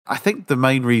I think the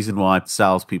main reason why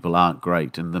salespeople aren't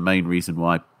great and the main reason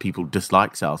why people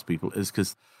dislike salespeople is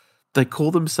because they call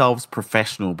themselves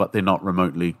professional, but they're not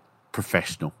remotely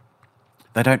professional.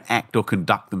 They don't act or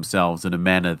conduct themselves in a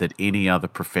manner that any other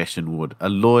profession would. A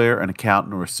lawyer, an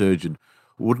accountant, or a surgeon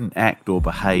wouldn't act or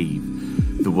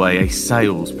behave the way a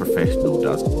sales professional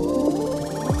does.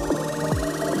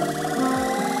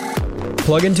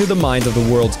 Plug into the minds of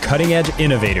the world's cutting-edge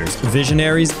innovators,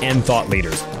 visionaries, and thought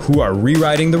leaders who are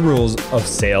rewriting the rules of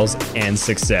sales and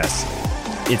success.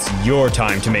 It's your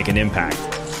time to make an impact.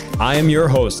 I am your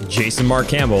host, Jason Mark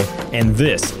Campbell, and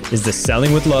this is the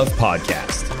Selling with Love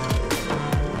podcast.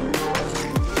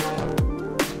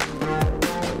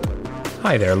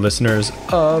 Hi there, listeners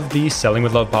of the Selling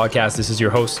with Love podcast. This is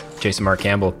your host, Jason Mark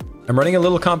Campbell. I'm running a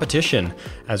little competition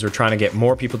as we're trying to get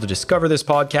more people to discover this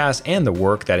podcast and the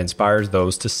work that inspires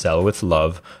those to sell with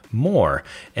love more.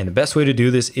 And the best way to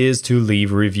do this is to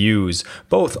leave reviews,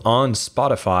 both on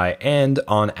Spotify and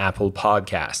on Apple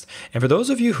Podcast. And for those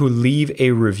of you who leave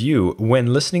a review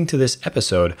when listening to this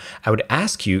episode, I would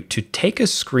ask you to take a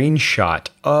screenshot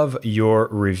of your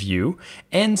review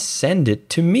and send it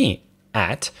to me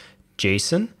at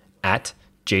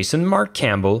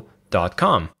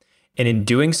jason@jasonmarkcampbell.com. And in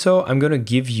doing so, I'm going to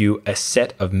give you a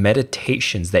set of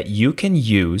meditations that you can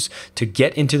use to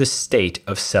get into the state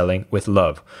of selling with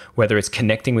love. Whether it's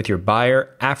connecting with your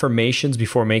buyer, affirmations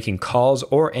before making calls,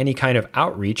 or any kind of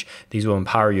outreach, these will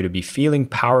empower you to be feeling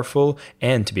powerful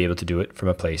and to be able to do it from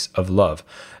a place of love.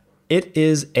 It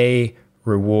is a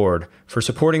reward for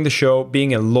supporting the show,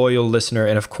 being a loyal listener,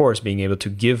 and of course, being able to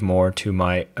give more to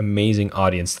my amazing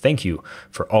audience. Thank you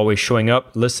for always showing up,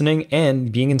 listening,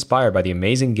 and being inspired by the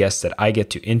amazing guests that I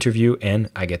get to interview and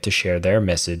I get to share their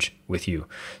message with you.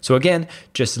 So again,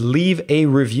 just leave a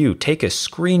review. Take a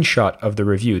screenshot of the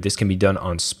review. This can be done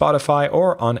on Spotify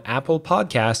or on Apple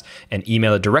Podcasts and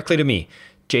email it directly to me,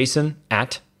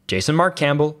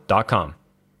 jason@jasonmarkcampbell.com.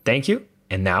 Thank you.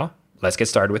 And now let's get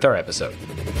started with our episode.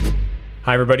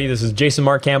 Hi, everybody. This is Jason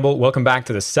Mark Campbell. Welcome back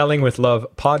to the Selling with Love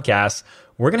podcast.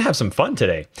 We're going to have some fun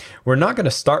today. We're not going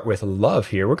to start with love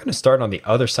here. We're going to start on the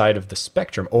other side of the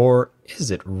spectrum, or is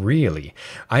it really?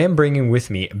 I am bringing with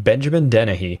me Benjamin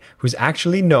Dennehy, who's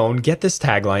actually known, get this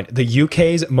tagline, the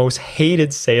UK's most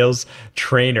hated sales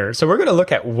trainer. So we're going to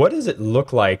look at what does it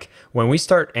look like when we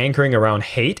start anchoring around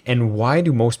hate, and why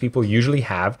do most people usually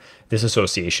have this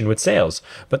association with sales?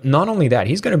 But not only that,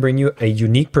 he's going to bring you a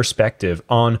unique perspective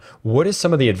on what is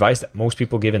some of the advice that most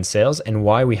people give in sales and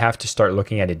why we have to start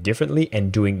looking at it differently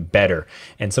and doing better.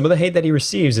 And some of the hate that he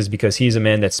receives is because he's a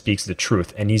man that speaks the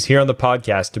truth, and he's here on the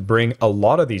podcast to bring a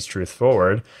lot of these truths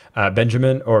forward.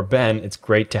 Benjamin, or Ben, it's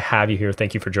great to have you here.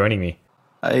 Thank you for joining me.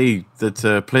 Hey, it's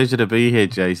a pleasure to be here,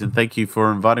 Jason. Thank you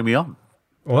for inviting me on.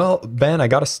 Well, Ben, I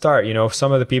got to start. You know,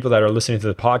 some of the people that are listening to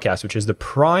the podcast, which is the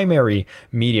primary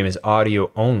medium is audio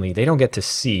only, they don't get to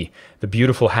see the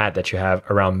beautiful hat that you have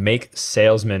around Make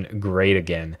Salesmen Great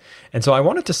Again. And so I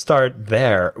wanted to start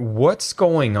there. What's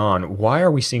going on? Why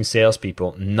are we seeing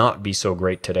salespeople not be so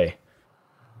great today?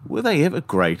 Were they ever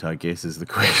great, I guess, is the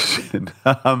question.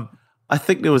 I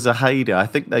think there was a heyday. I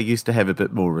think they used to have a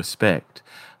bit more respect.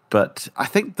 But I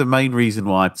think the main reason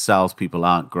why salespeople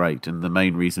aren't great and the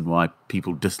main reason why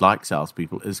people dislike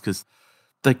salespeople is because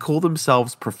they call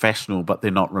themselves professional, but they're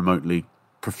not remotely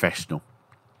professional.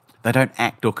 They don't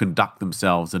act or conduct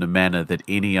themselves in a manner that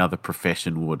any other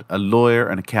profession would. A lawyer,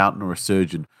 an accountant, or a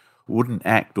surgeon wouldn't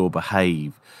act or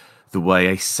behave the way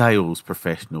a sales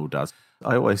professional does.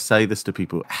 I always say this to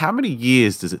people: how many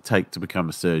years does it take to become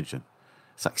a surgeon?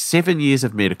 It's like 7 years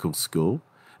of medical school.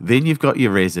 Then you've got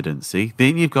your residency.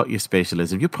 Then you've got your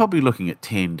specialism. You're probably looking at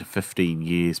 10 to 15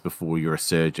 years before you're a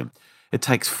surgeon. It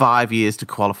takes 5 years to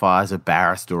qualify as a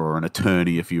barrister or an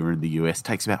attorney if you're in the US. It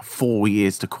takes about 4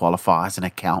 years to qualify as an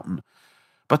accountant.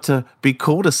 But to be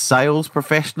called a sales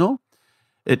professional,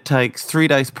 it takes 3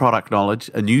 days product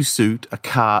knowledge, a new suit, a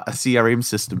car, a CRM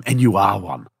system, and you are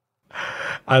one.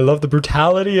 I love the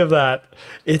brutality of that.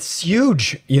 It's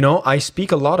huge. You know, I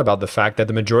speak a lot about the fact that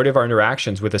the majority of our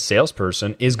interactions with a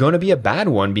salesperson is going to be a bad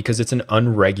one because it's an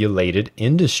unregulated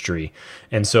industry.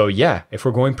 And so, yeah, if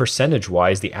we're going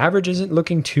percentage-wise, the average isn't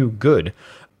looking too good.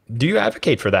 Do you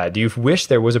advocate for that? Do you wish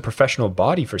there was a professional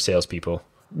body for salespeople?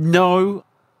 No,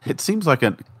 it seems like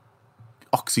an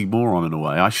oxymoron in a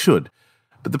way. I should.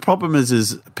 But the problem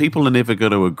is people are never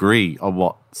going to agree on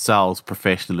what sales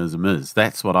professionalism is.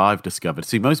 That's what I've discovered.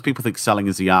 See, most people think selling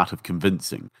is the art of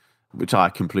convincing, which I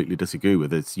completely disagree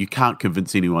with. It's you can't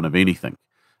convince anyone of anything.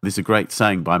 There's a great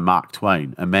saying by Mark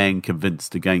Twain: a man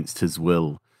convinced against his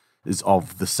will is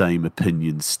of the same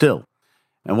opinion still.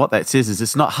 And what that says is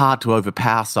it's not hard to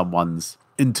overpower someone's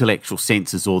intellectual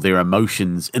senses or their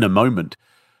emotions in a moment.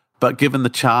 But given the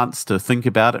chance to think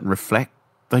about it and reflect,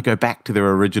 they go back to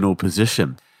their original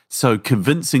position. So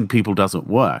convincing people doesn't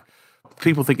work.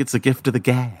 People think it's the gift of the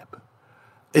gab.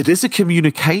 It is a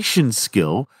communication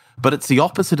skill, but it's the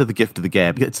opposite of the gift of the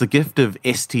gab. It's the gift of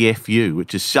STFU,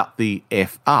 which is shut the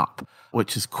F up,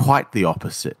 which is quite the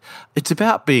opposite. It's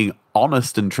about being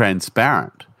honest and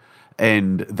transparent.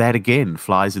 And that, again,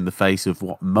 flies in the face of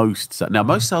what most... Now,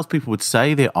 most salespeople would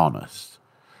say they're honest,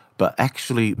 but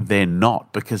actually they're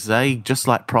not, because they, just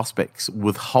like prospects,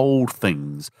 withhold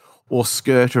things or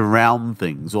skirt around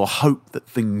things or hope that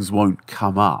things won't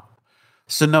come up.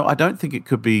 So no, I don't think it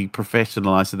could be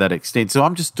professionalized to that extent. So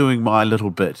I'm just doing my little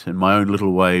bit in my own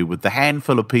little way with the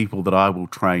handful of people that I will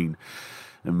train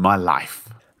in my life.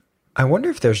 I wonder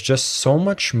if there's just so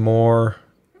much more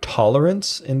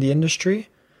tolerance in the industry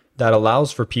that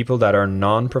allows for people that are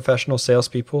non-professional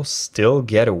salespeople still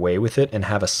get away with it and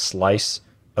have a slice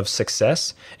of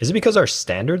success? Is it because our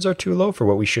standards are too low for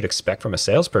what we should expect from a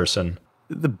salesperson?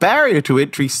 The barrier to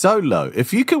entry is so low.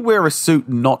 If you can wear a suit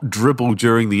and not dribble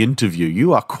during the interview,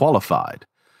 you are qualified.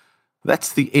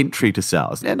 That's the entry to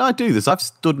sales. And I do this. I've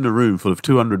stood in a room full of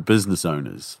 200 business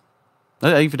owners.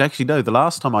 I even actually know the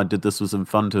last time I did this was in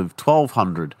front of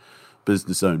 1,200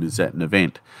 business owners at an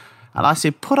event. And I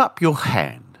said, put up your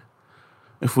hand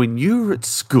if when you were at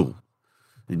school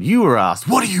and you were asked,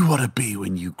 what do you want to be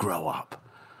when you grow up?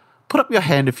 Put up your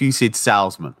hand if you said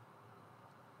salesman.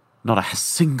 Not a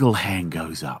single hand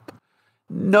goes up.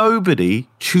 Nobody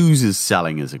chooses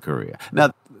selling as a career.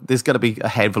 Now, there's going to be a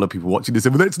handful of people watching this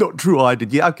and say, well, that's not true, I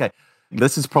did. Yeah, okay.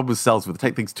 This is the problem with sales, where they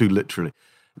take things too literally.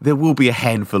 There will be a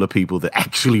handful of people that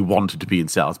actually wanted to be in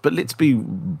sales. But let's be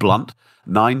blunt,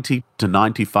 90 to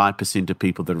 95% of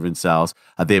people that are in sales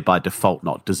are there by default,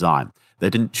 not design. They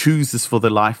didn't choose this for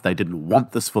their life. They didn't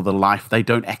want this for their life. They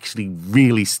don't actually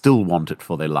really still want it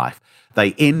for their life.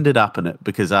 They ended up in it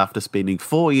because after spending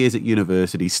 4 years at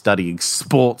university studying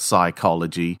sports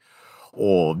psychology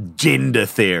or gender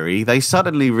theory, they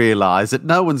suddenly realize that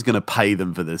no one's going to pay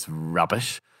them for this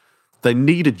rubbish. They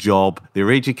need a job.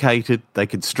 They're educated. They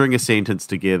can string a sentence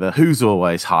together. Who's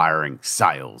always hiring?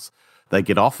 Sales. They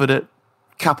get offered it.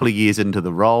 A couple of years into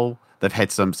the role, they've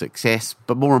had some success,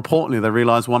 but more importantly, they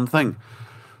realize one thing.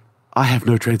 I have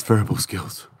no transferable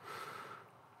skills.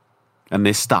 And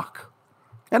they're stuck.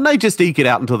 And they just eke it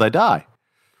out until they die.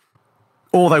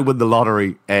 Or they win the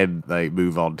lottery and they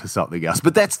move on to something else.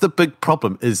 But that's the big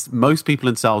problem, is most people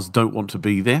in sales don't want to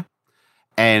be there.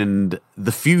 And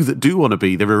the few that do want to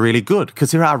be there are really good,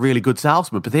 because there are really good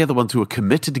salesmen, but they're the ones who are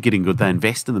committed to getting good. They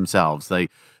invest in themselves. They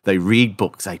read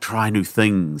books. They try new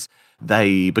things.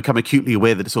 They become acutely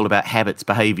aware that it's all about habits,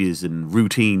 behaviors, and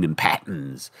routine and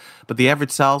patterns. But the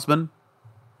average salesman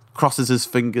crosses his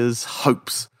fingers,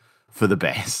 hopes for the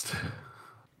best.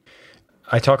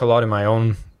 I talk a lot in my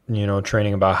own,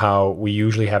 training about how we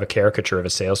usually have a caricature of a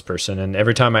salesperson. And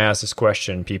every time I ask this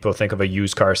question, people think of a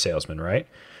used car salesman, right?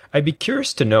 I'd be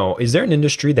curious to know, is there an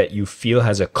industry that you feel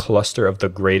has a cluster of the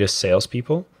greatest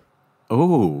salespeople?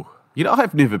 Oh,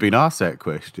 I've never been asked that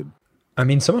question. I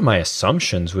mean, some of my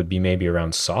assumptions would be maybe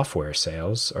around software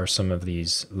sales or some of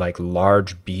these like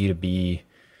large B2B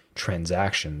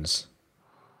transactions.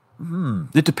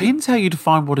 It depends how you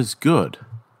define what is good.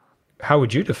 How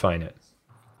would you define it?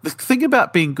 The thing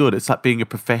about being good, it's like being a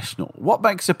professional. What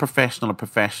makes a professional a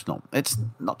professional? It's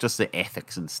not just the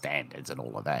ethics and standards and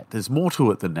all of that. There's more to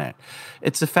it than that.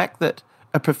 It's the fact that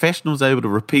a professional is able to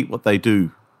repeat what they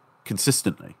do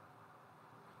consistently.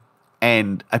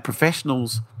 And a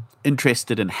professional's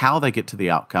interested in how they get to the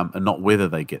outcome and not whether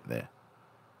they get there.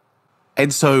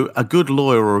 And so a good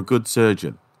lawyer or a good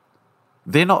surgeon,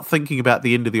 they're not thinking about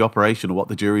the end of the operation or what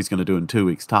the jury's going to do in 2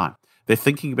 weeks' time. They're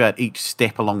thinking about each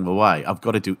step along the way. I've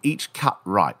got to do each cut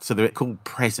right. So they're called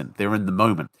present. They're in the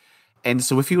moment. And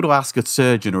so if you were to ask a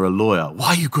surgeon or a lawyer, why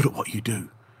are you good at what you do?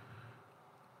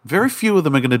 Very few of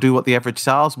them are going to do what the average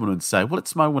salesman would say. Well,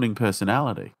 it's my winning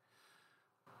personality.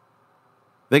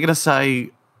 They're going to say,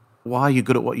 why are you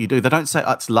good at what you do? They don't say,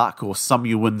 oh, it's luck, or some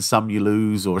you win, some you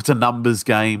lose, or it's a numbers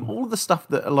game. All of the stuff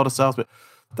that a lot of salesmen,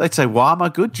 they'd say, why am I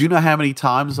good? Do you know how many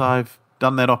times I've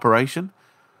done that operation?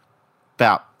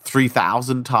 About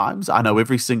 3,000 times. I know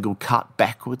every single cut,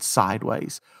 backwards,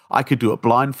 sideways. I could do it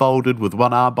blindfolded with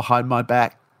one arm behind my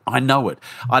back. I know it.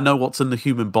 I know what's in the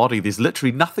human body. There's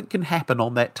literally nothing can happen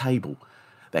on that table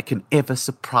that can ever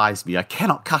surprise me. I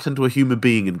cannot cut into a human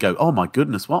being and go, oh my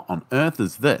goodness, what on earth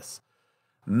is this?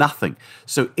 Nothing.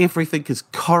 So everything is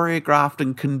choreographed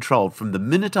and controlled. From the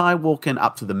minute I walk in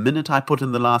up to the minute I put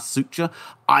in the last suture,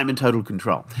 I'm in total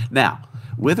control. Now,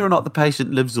 whether or not the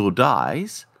patient lives or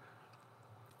dies,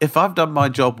 If I've done my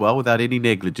job well without any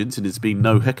negligence and there's been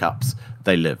no hiccups,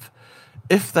 they live.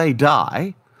 If they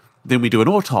die, then we do an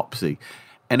autopsy.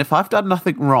 And if I've done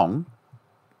nothing wrong,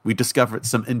 we discover it's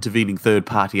some intervening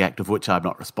third-party act of which I'm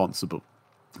not responsible.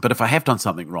 But if I have done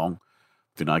something wrong,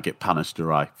 then I get punished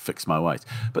or I fix my ways.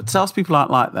 But salespeople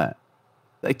aren't like that.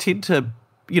 They tend to,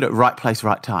 right place,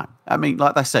 right time. I mean,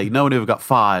 like they say, no one ever got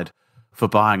fired for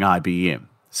buying IBM.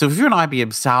 So if you're an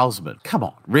IBM salesman, come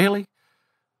on, really?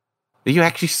 Are you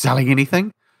actually selling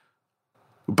anything?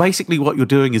 Basically, what you're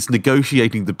doing is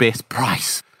negotiating the best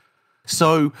price.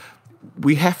 So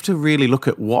we have to really look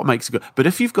at what makes it good. But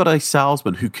if you've got a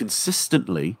salesman who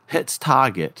consistently hits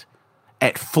target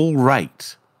at full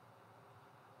rate,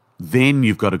 then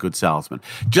you've got a good salesman.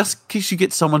 Just because you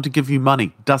get someone to give you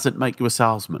money doesn't make you a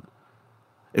salesman.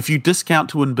 If you discount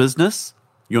to win business,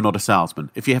 you're not a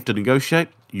salesman. If you have to negotiate,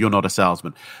 you're not a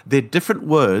salesman. They're different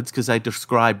words because they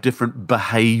describe different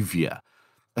behavior.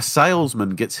 A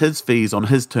salesman gets his fees on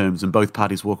his terms and both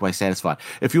parties walk away satisfied.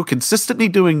 If you're consistently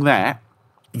doing that,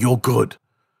 you're good.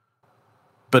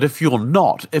 But if you're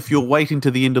not, if you're waiting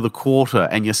to the end of the quarter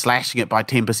and you're slashing it by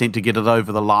 10% to get it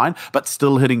over the line, but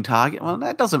still hitting target, well,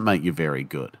 that doesn't make you very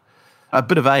good. A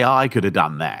bit of AI could have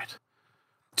done that.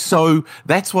 So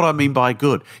that's what I mean by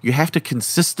good. You have to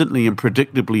consistently and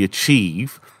predictably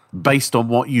achieve based on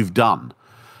what you've done.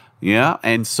 Yeah.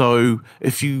 And so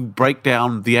if you break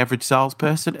down the average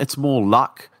salesperson, it's more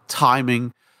luck,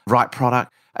 timing, right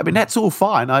product. I mean, that's all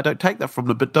fine. I don't take that from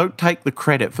them, but don't take the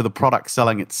credit for the product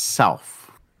selling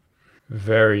itself.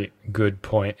 Very good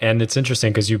point. And it's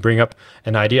interesting because you bring up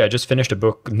an idea. I just finished a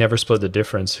book, Never Split the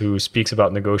Difference, who speaks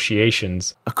about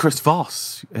negotiations. Chris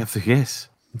Voss, yes.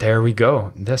 There we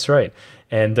go. That's right.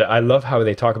 And I love how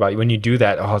they talk about when you do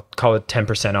that, I'll call it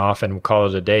 10% off and we'll call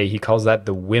it a day. He calls that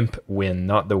the wimp win,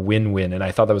 not the win-win. And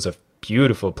I thought that was a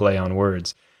beautiful play on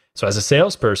words. So as a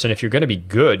salesperson, if you're going to be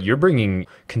good, you're bringing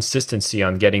consistency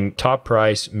on getting top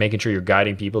price, making sure you're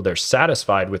guiding people. They're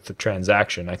satisfied with the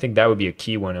transaction. I think that would be a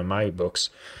key one in my books,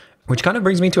 which kind of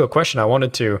brings me to a question I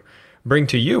wanted to bring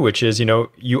to you, which is,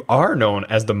 you are known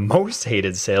as the most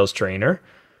hated sales trainer.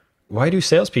 Why do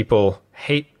salespeople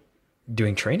hate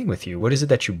doing training with you? What is it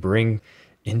that you bring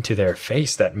into their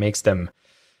face that makes them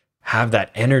have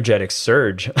that energetic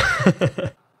surge?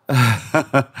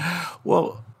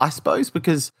 Well, I suppose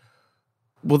because,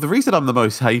 the reason I'm the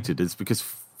most hated is because,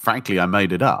 frankly, I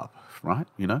made it up, right?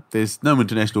 There's no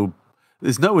international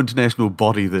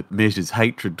body that measures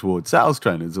hatred towards sales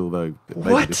trainers, although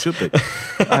maybe there should be.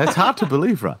 It's hard to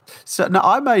believe, right? So, no,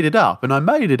 I made it up, and I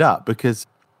made it up because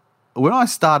when I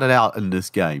started out in this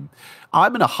game,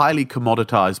 I'm in a highly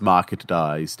commoditized,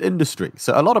 marketized industry.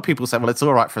 So a lot of people say, well, it's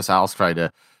all right for a sales trader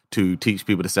to teach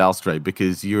people to sales trade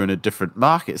because you're in a different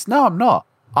market. No, I'm not.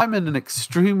 I'm in an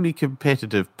extremely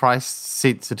competitive,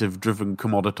 price-sensitive, driven,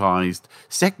 commoditized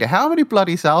sector. How many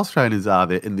bloody sales trainers are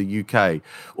there in the UK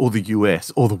or the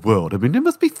US or the world? I mean, there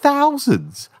must be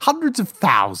thousands, hundreds of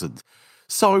thousands.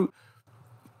 So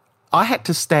I had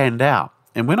to stand out.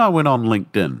 And when I went on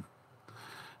LinkedIn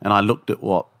and I looked at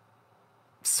what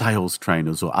sales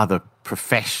trainers or other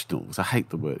professionals, I hate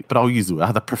the word, but I'll use the word,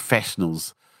 other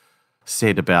professionals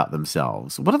said about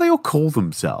themselves. What do they all call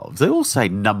themselves? They all say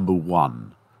number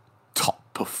one, top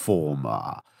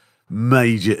performer,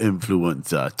 major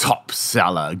influencer, top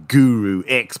seller, guru,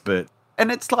 expert.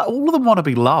 And it's like all of them want to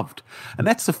be loved. And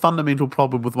that's the fundamental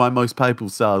problem with why most people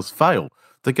sales fail.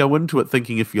 They go into it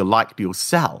thinking if you're liked, you'll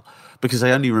sell, because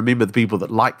they only remember the people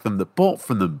that like them, that bought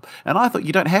from them. And I thought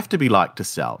you don't have to be liked to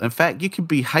sell. In fact, you can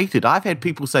be hated. I've had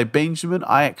people say, Benjamin,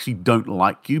 I actually don't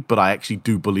like you, but I actually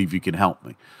do believe you can help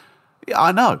me. Yeah,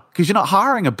 I know, because you're not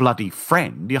hiring a bloody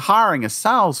friend. You're hiring a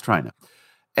sales trainer.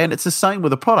 And it's the same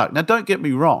with a product. Now, don't get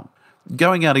me wrong.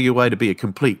 Going out of your way to be a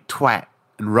complete twat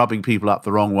and rubbing people up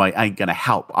the wrong way ain't going to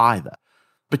help either.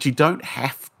 But you don't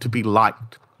have to be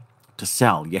liked to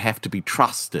sell. You have to be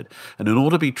trusted. And in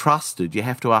order to be trusted, you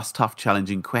have to ask tough,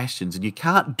 challenging questions. And you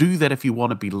can't do that if you want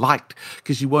to be liked,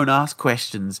 because you won't ask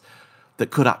questions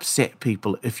that could upset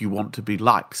people if you want to be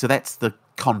liked. So that's the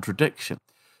contradiction.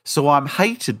 So I'm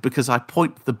hated because I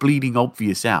point the bleeding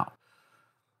obvious out.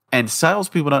 And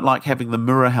salespeople don't like having the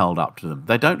mirror held up to them.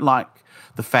 They don't like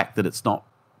the fact that it's not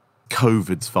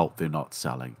COVID's fault they're not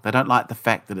selling. They don't like the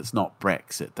fact that it's not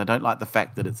Brexit. They don't like the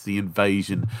fact that it's the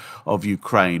invasion of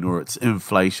Ukraine or it's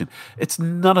inflation. It's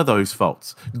none of those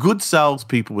faults. Good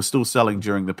salespeople were still selling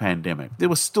during the pandemic. There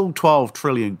was still 12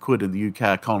 trillion quid in the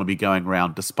UK economy going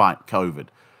around despite COVID.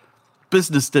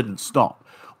 Business didn't stop.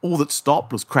 All that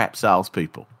stopped was crap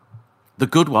salespeople. The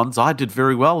good ones, I did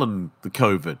very well in the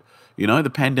COVID. The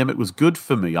pandemic was good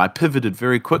for me. I pivoted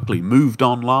very quickly, moved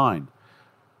online.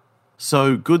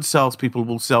 So good salespeople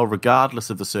will sell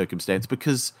regardless of the circumstance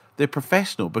because they're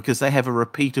professional, because they have a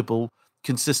repeatable,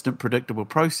 consistent, predictable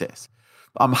process.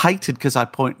 I'm hated because I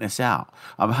point this out.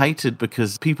 I'm hated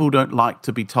because people don't like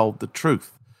to be told the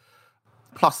truth.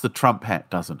 Plus, the Trump hat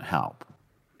doesn't help.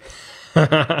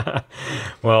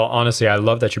 Well, honestly, I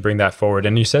love that you bring that forward.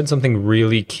 And you said something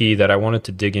really key that I wanted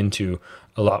to dig into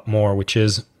a lot more, which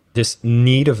is this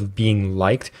need of being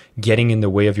liked getting in the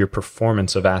way of your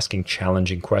performance of asking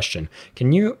challenging question.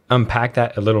 Can you unpack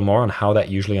that a little more on how that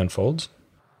usually unfolds?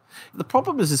 The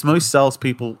problem is most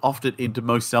salespeople often enter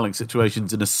most selling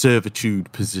situations in a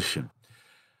servitude position.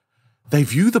 They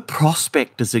view the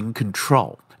prospect as in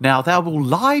control. Now, they will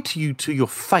lie to you to your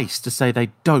face to say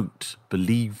they don't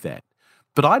believe that.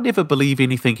 But I never believe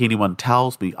anything anyone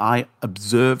tells me. I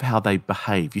observe how they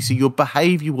behave. You see, your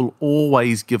behavior will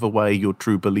always give away your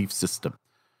true belief system.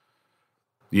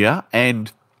 Yeah?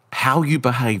 And how you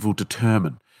behave will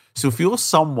determine. So if you're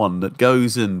someone that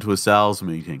goes into a sales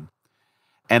meeting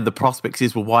and the prospect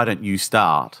says, well, why don't you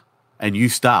start? And you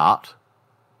start,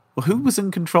 well, who was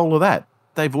in control of that?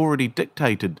 They've already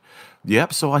dictated.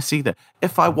 Yep, so I see that.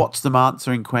 If I watch them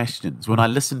answering questions, when I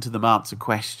listen to them answer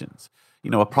questions,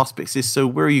 a prospect says, so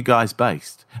where are you guys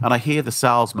based? And I hear the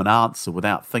salesman answer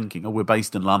without thinking, oh, we're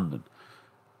based in London.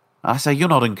 I say, you're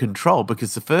not in control,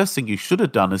 because the first thing you should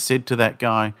have done is said to that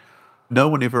guy, no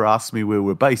one ever asked me where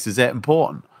we're based. Is that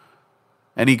important?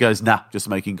 And he goes, nah, just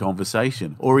making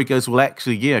conversation. Or he goes, well,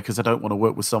 actually, yeah, because I don't want to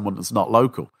work with someone that's not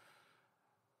local.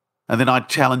 And then I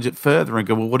challenge it further and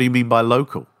go, well, what do you mean by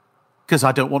local? Because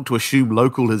I don't want to assume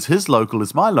local is his local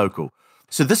is my local.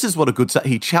 So this is what a good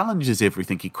he challenges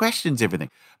everything. He questions everything.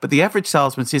 But the average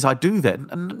salesman says, I do that.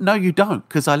 And no, you don't,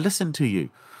 because I listen to you.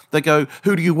 They go,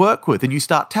 who do you work with? And you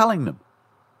start telling them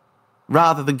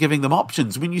rather than giving them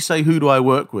options. When you say, who do I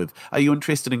work with? Are you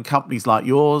interested in companies like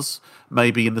yours,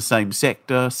 maybe in the same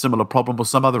sector, similar problem, or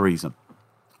some other reason?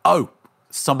 Oh,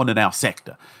 someone in our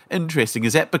sector. Interesting.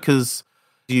 Is that because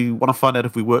you want to find out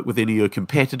if we work with any of your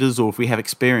competitors or if we have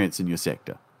experience in your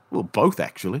sector? Well, both,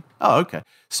 actually. Oh, okay.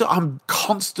 So I'm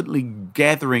constantly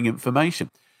gathering information.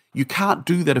 You can't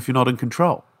do that if you're not in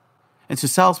control. And so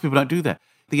salespeople don't do that.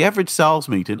 The average sales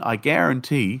meeting, I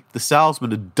guarantee the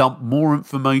salesman had dumped more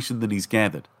information than he's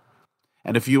gathered.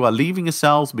 And if you are leaving a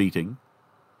sales meeting,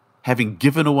 having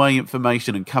given away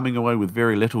information and coming away with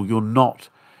very little, you're not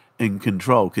in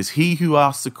control, because he who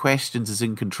asks the questions is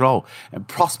in control. And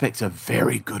prospects are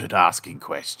very good at asking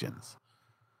questions.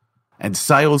 And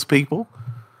salespeople,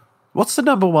 what's the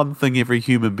number one thing every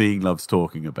human being loves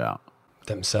talking about?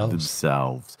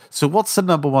 Themselves. So what's the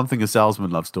number one thing a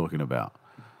salesman loves talking about?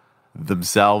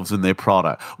 Themselves and their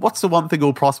product. What's the one thing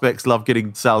all prospects love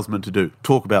getting salesmen to do?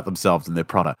 Talk about themselves and their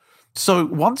product. So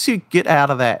once you get out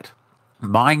of that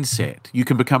mindset, you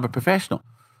can become a professional.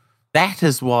 That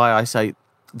is why I say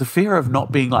the fear of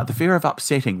not being like, the fear of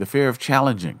upsetting, the fear of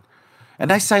challenging.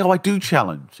 And they say, oh, I do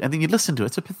challenge. And then you listen to it.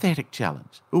 It's a pathetic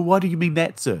challenge. Well, why do you mean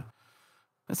that, sir?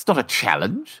 It's not a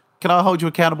challenge. Can I hold you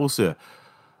accountable, sir?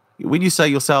 When you say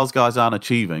your sales guys aren't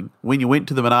achieving, when you went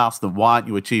to them and asked them, why aren't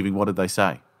you achieving, what did they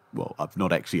say? Well, I've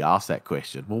not actually asked that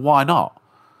question. Well, why not?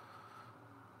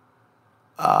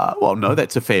 Well, no,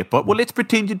 that's a fair point. Well, let's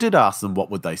pretend you did ask them, what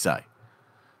would they say?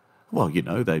 Well,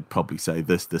 they'd probably say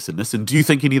this, this, and this. And do you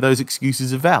think any of those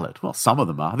excuses are valid? Well, some of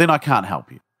them are. Then I can't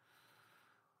help you.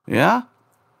 Yeah?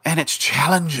 And it's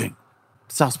challenging.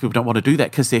 Salespeople don't want to do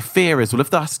that because their fear is, well, if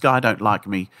this guy don't like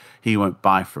me, he won't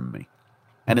buy from me.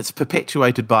 And it's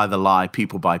perpetuated by the lie,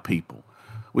 people by people,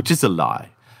 which is a lie.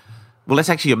 Well, that's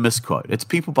actually a misquote. It's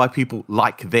people by people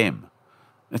like them.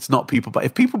 It's not people by...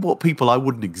 If people bought people, I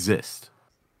wouldn't exist.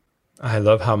 I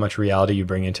love how much reality you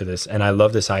bring into this. And I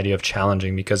love this idea of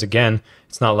challenging because, again,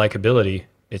 it's not likability,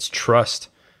 it's trust.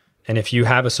 And if you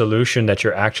have a solution that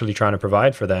you're actually trying to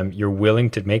provide for them, you're willing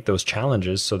to make those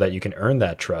challenges so that you can earn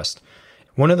that trust.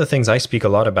 One of the things I speak a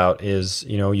lot about is,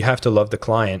 you have to love the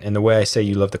client. And the way I say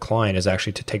you love the client is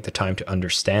actually to take the time to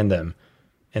understand them.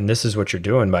 And this is what you're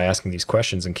doing by asking these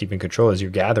questions and keeping control, is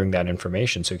you're gathering that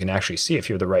information so you can actually see if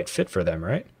you're the right fit for them,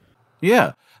 right?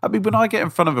 Yeah. I mean, when I get in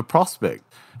front of a prospect,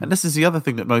 and this is the other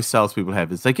thing that most salespeople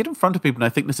have, is they get in front of people and I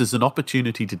think this is an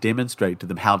opportunity to demonstrate to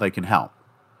them how they can help.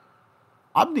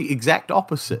 I'm the exact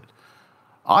opposite.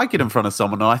 I get in front of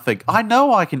someone and I think, I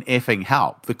know I can effing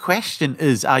help. The question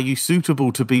is, are you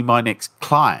suitable to be my next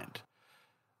client?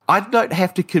 I don't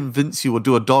have to convince you or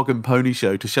do a dog and pony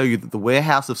show to show you that the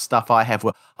warehouse of stuff I have,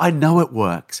 I know it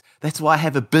works. That's why I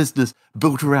have a business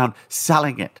built around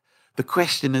selling it. The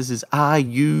question is are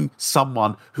you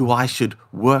someone who I should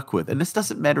work with? And this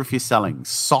doesn't matter if you're selling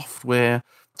software,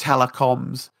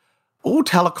 telecoms. All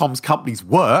telecoms companies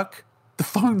work. The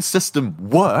phone system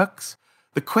works.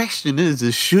 The question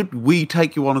is should we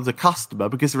take you on as a customer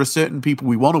because there are certain people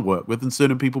we want to work with and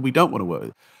certain people we don't want to work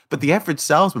with. But the average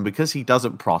salesman, because he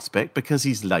doesn't prospect, because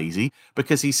he's lazy,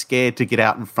 because he's scared to get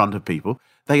out in front of people,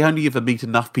 they only ever meet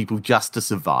enough people just to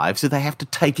survive, so they have to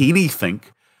take anything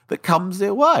that comes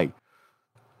their way.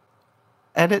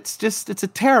 And it's a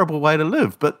terrible way to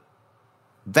live, but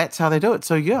that's how they do it.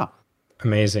 So yeah.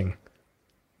 Amazing.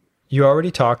 You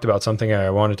already talked about something I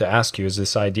wanted to ask you, is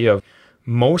this idea of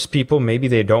most people, maybe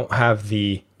they don't have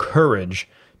the courage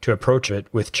to approach it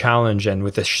with challenge and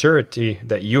with the surety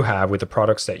that you have with the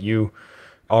products that you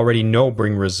already know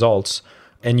bring results.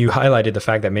 And you highlighted the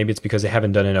fact that maybe it's because they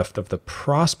haven't done enough of the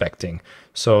prospecting.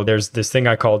 So there's this thing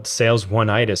I called sales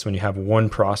one-itis, when you have one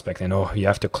prospect and you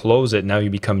have to close it. Now you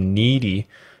become needy.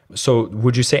 So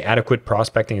would you say adequate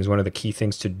prospecting is one of the key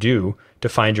things to do to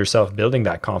find yourself building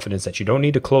that confidence that you don't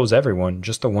need to close everyone,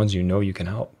 just the ones you know you can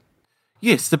help?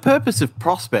 Yes, the purpose of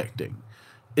prospecting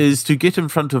is to get in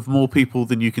front of more people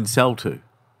than you can sell to,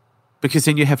 because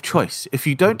then you have choice. If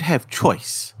you don't have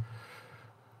choice,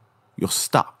 you're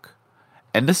stuck.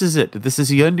 And this is it. This is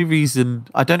the only reason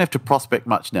I don't have to prospect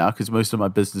much now, because most of my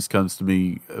business comes to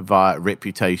me via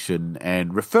reputation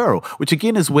and referral, which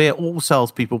again is where all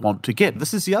salespeople want to get.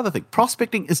 This is the other thing.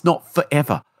 Prospecting is not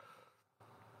forever.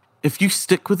 If you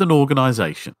stick with an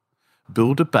organization,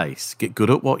 build a base, get good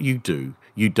at what you do,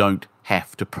 you don't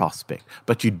have to prospect.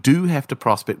 But you do have to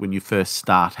prospect when you first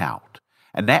start out.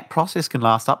 And that process can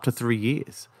last up to 3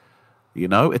 years.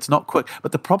 It's not quick.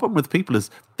 But the problem with people is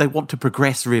they want to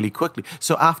progress really quickly.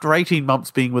 So after 18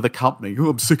 months being with a company,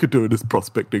 I'm sick of doing this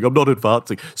prospecting, I'm not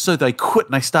advancing. So they quit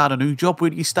and they start a new job. Where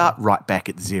do you start? Right back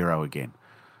at zero again.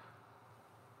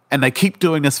 And they keep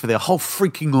doing this for their whole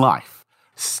freaking life.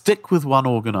 Stick with one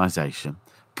organization.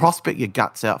 Prospect your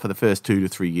guts out for the first 2 to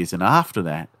 3 years. And after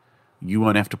that, you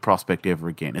won't have to prospect ever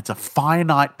again. It's a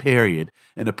finite period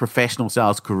in a professional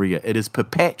sales career. It is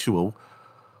perpetual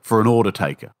for an order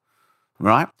taker,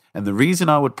 right? And the reason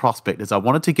I would prospect is I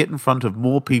wanted to get in front of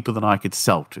more people than I could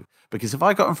sell to. Because if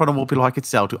I got in front of more people I could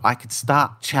sell to, I could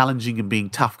start challenging and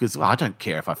being tough, because I don't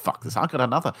care if I fuck this. I've got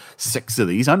another 6 of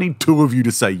these. I need 2 of you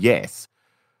to say yes.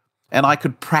 And I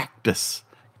could practice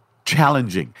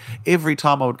challenging. Every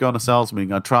time I would go on a sales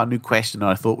meeting, I'd try a new question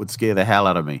I thought would scare the hell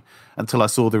out of me until I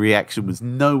saw the reaction was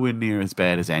nowhere near as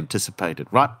bad as anticipated.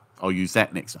 Right? I'll use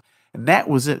that next time. And that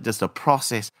was it, just a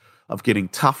process of getting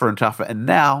tougher and tougher. And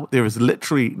now there is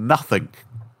literally nothing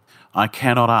I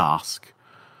cannot ask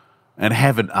and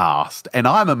haven't asked. And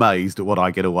I'm amazed at what I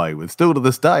get away with. Still to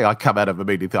this day, I come out of a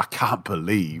meeting and think, I can't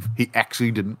believe he actually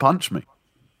didn't punch me.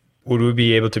 Would we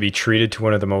be able to be treated to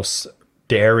one of the most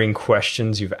daring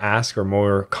questions you've asked or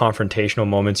more confrontational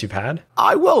moments you've had?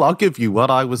 I will. I'll give you one.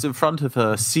 I was in front of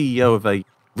a CEO of a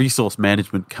resource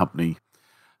management company.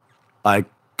 I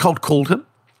cold called him.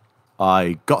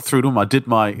 I got through to him. I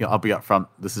did I'll be up front.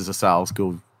 This is a sales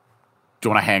call. Do you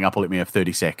want to hang up or let me have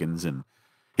 30 seconds? And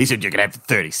he said, you can have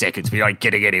 30 seconds, but you ain't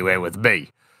getting anywhere with me.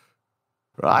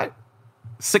 Right?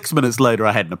 6 minutes later,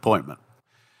 I had an appointment.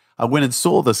 I went and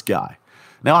saw this guy.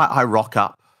 Now I rock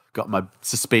up. Got my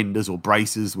suspenders or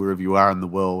braces, wherever you are in the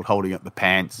world, holding up the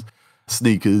pants,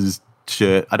 sneakers,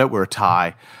 shirt. I don't wear a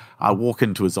tie. I walk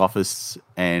into his office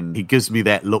and he gives me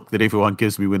that look that everyone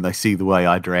gives me when they see the way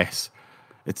I dress.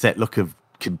 It's that look of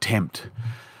contempt.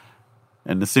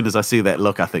 And as soon as I see that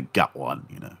look, I think, got one,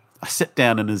 I sit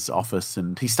down in his office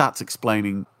and he starts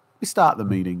explaining. We start the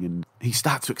meeting and he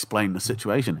starts to explain the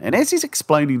situation. And as he's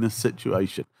explaining the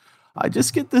situation, I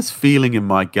just get this feeling in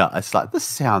my gut. It's like, this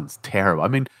sounds terrible. I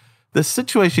mean, the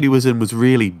situation he was in was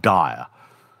really dire.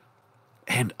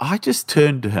 And I just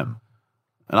turned to him.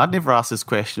 And I'd never asked this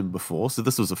question before, so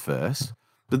this was a first.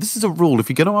 But this is a rule. If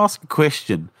you're going to ask a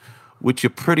question which you're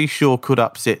pretty sure could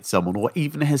upset someone or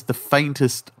even has the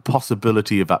faintest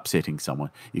possibility of upsetting someone,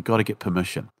 you've got to get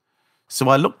permission. So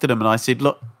I looked at him and I said,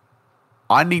 look,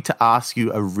 I need to ask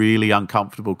you a really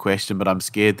uncomfortable question, but I'm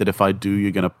scared that if I do,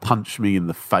 you're going to punch me in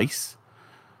the face.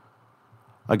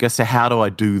 I go, so how do I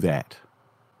do that?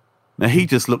 Now, he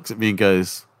just looks at me and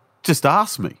goes, just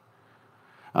ask me.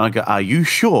 And I go, are you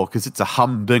sure? Because it's a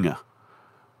humdinger.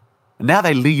 And now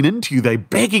they lean into you. They're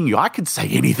begging you. I can say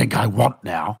anything I want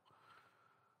now.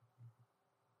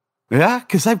 Yeah,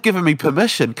 because they've given me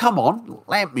permission. Come on,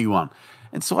 lamp me one.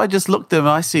 And so I just looked at him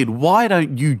and I said, why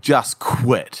don't you just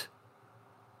quit?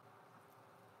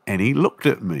 And he looked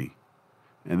at me.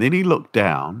 And then he looked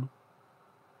down.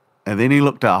 And then he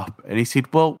looked up. And he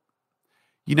said, well,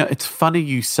 it's funny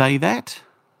you say that,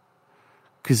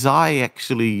 because I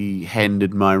actually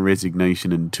handed my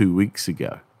resignation in 2 weeks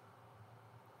ago.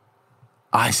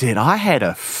 I said, I had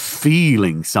a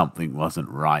feeling something wasn't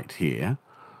right here.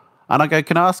 And I go,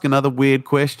 can I ask another weird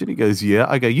question? He goes, yeah.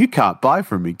 I go, you can't buy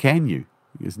from me, can you?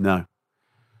 He goes, no.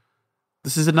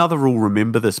 This is another rule,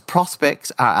 remember this.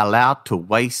 Prospects are allowed to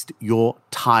waste your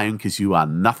time because you are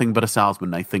nothing but a salesman.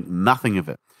 They think nothing of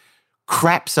it.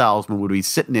 Crap salesman would be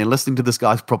sitting there listening to this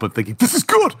guy's problem thinking, this is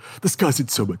good. This guy's in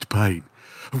so much pain.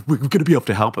 We're going to be able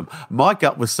to help him. My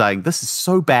gut was saying, this is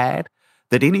so bad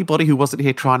that anybody who wasn't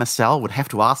here trying to sell would have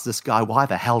to ask this guy, why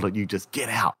the hell don't you just get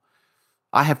out?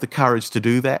 I have the courage to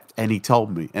do that. And he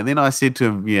told me. And then I said to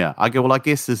him, yeah. I go, well, I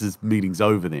guess meeting's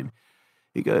over then.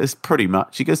 He goes, pretty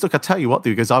much. He goes, look, I tell you what,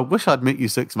 he goes, I wish I'd met you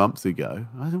 6 months ago.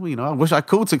 I said, well, I wish I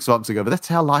called 6 months ago, but that's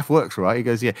how life works, right? He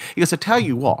goes, yeah. He goes, I tell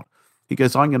you what. He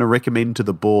goes, I'm going to recommend to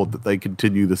the board that they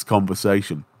continue this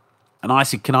conversation. And I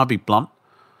said, can I be blunt?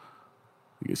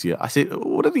 He goes, yeah. I said,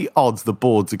 what are the odds the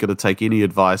boards are going to take any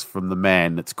advice from the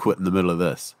man that's quit in the middle of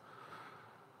this?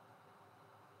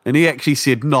 And he actually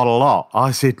said, not a lot.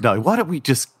 I said, no, why don't we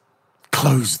just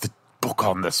close the book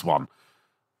on this one?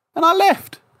 And I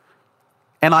left.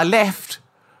 And I left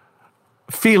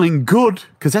feeling good,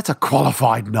 because that's a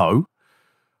qualified no.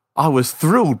 I was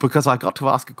thrilled because I got to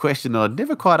ask a question that I'd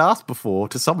never quite asked before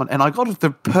to someone, and I got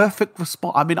the perfect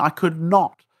response. I mean, I could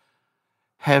not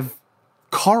have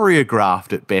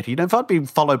choreographed it better. If I'd been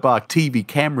followed by a TV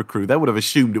camera crew, they would have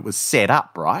assumed it was set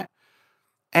up, right?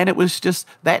 And it was just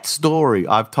that story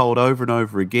I've told over and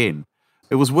over again.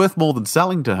 It was worth more than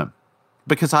selling to him,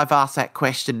 because I've asked that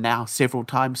question now several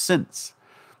times since.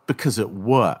 Because it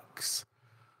works.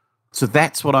 So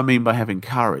that's what I mean by having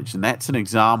courage. And that's an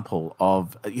example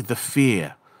of the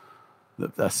fear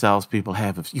that the salespeople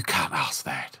have of, you can't ask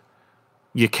that.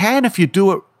 You can if you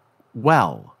do it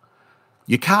well.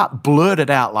 You can't blurt it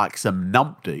out like some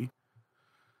numpty.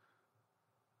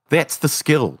 That's the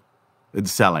skill in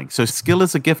selling. So skill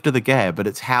is a gift of the gab, but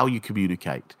it's how you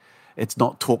communicate. It's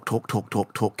not talk,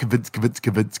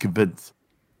 convince.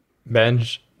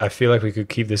 Benj, I feel like we could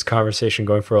keep this conversation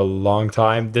going for a long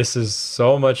time. This is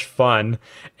so much fun,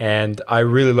 and I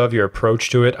really love your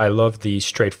approach to it. I love the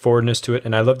straightforwardness to it,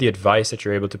 and I love the advice that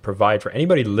you're able to provide for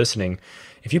anybody listening.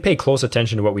 If you pay close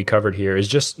attention to what we covered here, is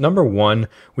just number one,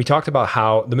 we talked about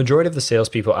how the majority of the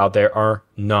salespeople out there are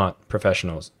not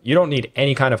professionals. You don't need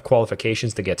any kind of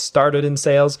qualifications to get started in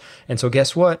sales. And so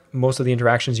guess what? Most of the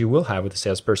interactions you will have with a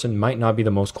salesperson might not be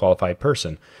the most qualified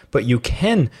person, but you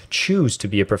can choose to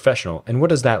be a professional. And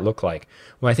what does that look like?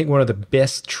 Well, I think one of the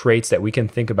best traits that we can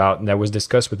think about and that was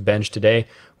discussed with Benj today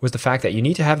was the fact that you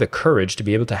need to have the courage to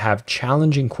be able to have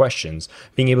challenging questions,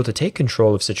 being able to take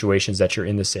control of situations that you're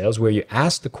in the sales where you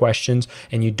ask the questions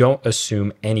and you don't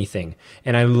assume anything.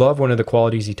 And I love one of the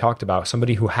qualities he talked about,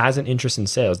 somebody who has an interest in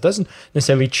sales, doesn't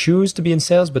necessarily choose to be in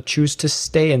sales, but choose to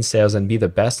stay in sales and be the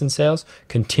best in sales,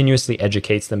 continuously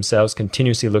educates themselves,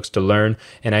 continuously looks to learn.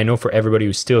 And I know for everybody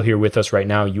who's still here with us right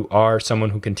now, you are someone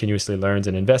who continuously learns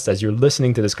and invests as you're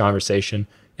listening to this conversation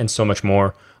and so much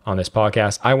more on this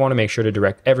podcast. I want to make sure to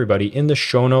direct everybody in the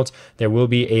show notes. There will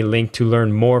be a link to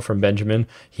learn more from Benjamin.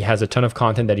 He has a ton of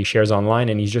content that he shares online,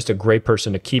 and he's just a great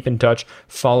person to keep in touch,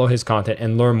 follow his content,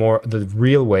 and learn more the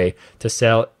real way to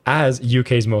sell as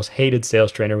UK's most hated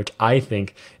sales trainer, which I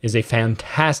think is a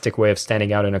fantastic way of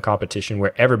standing out in a competition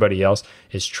where everybody else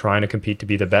is trying to compete to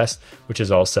be the best, which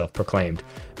is all self-proclaimed.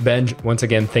 Benj, once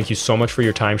again, thank you so much for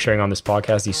your time sharing on this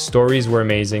podcast. These stories were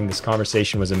amazing. This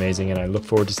conversation was amazing, and I look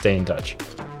forward to staying in touch.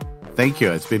 Thank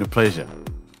you. It's been a pleasure.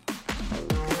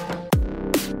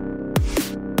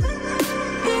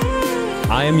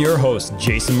 I am your host,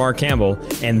 Jason Mark Campbell,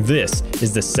 and this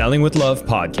is the Selling with Love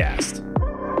podcast.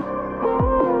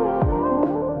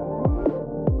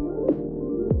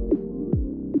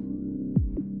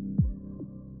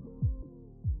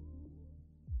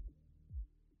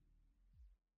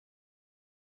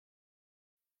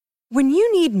 When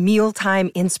you need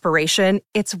mealtime inspiration,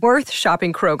 it's worth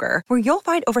shopping Kroger, where you'll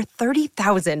find over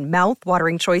 30,000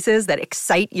 mouth-watering choices that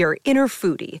excite your inner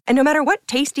foodie. And no matter what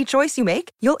tasty choice you make,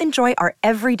 you'll enjoy our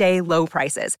everyday low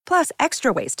prices, plus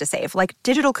extra ways to save, like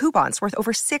digital coupons worth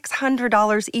over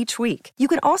 $600 each week. You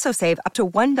can also save up to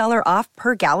 $1 off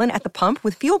per gallon at the pump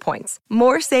with fuel points.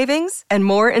 More savings and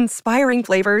more inspiring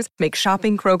flavors make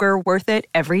shopping Kroger worth it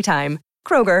every time.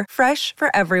 Kroger, fresh for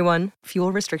everyone.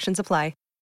 Fuel restrictions apply.